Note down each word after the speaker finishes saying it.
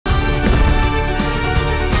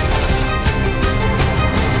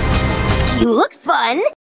fun.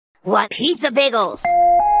 Want pizza bagels?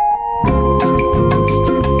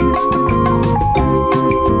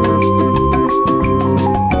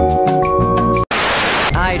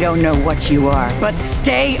 I don't know what you are, but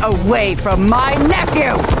stay away from my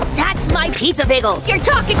nephew! That's my pizza bagels you're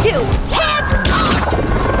talking to! Hands up!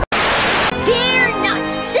 Fear not,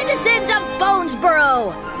 citizens of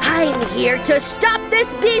Bonesboro! I'm here to stop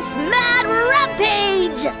this beast's mad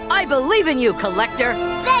rampage! I believe in you, Collector!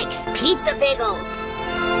 Thanks, pizza bagels!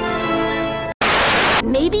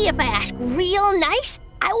 Maybe if I ask real nice,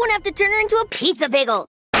 I won't have to turn her into a pizza bagel.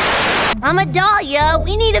 Dahlia,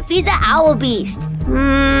 we need to feed the owl beast.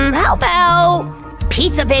 How about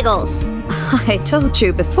pizza bagels? I told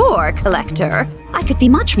you before, Collector. I could be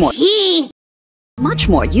much more use.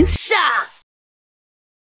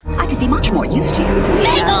 I could be much more used to you.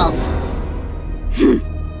 Bagels!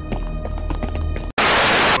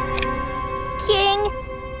 King,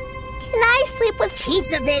 can I sleep with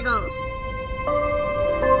pizza bagels?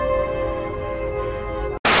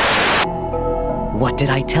 What did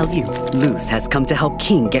I tell you? Luz has come to help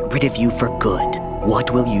King get rid of you for good.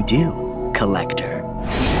 What will you do, Collector?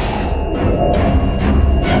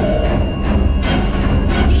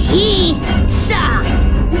 Pizza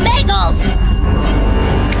bagels!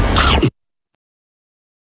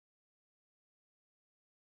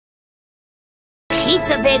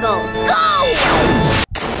 Pizza bagels, go!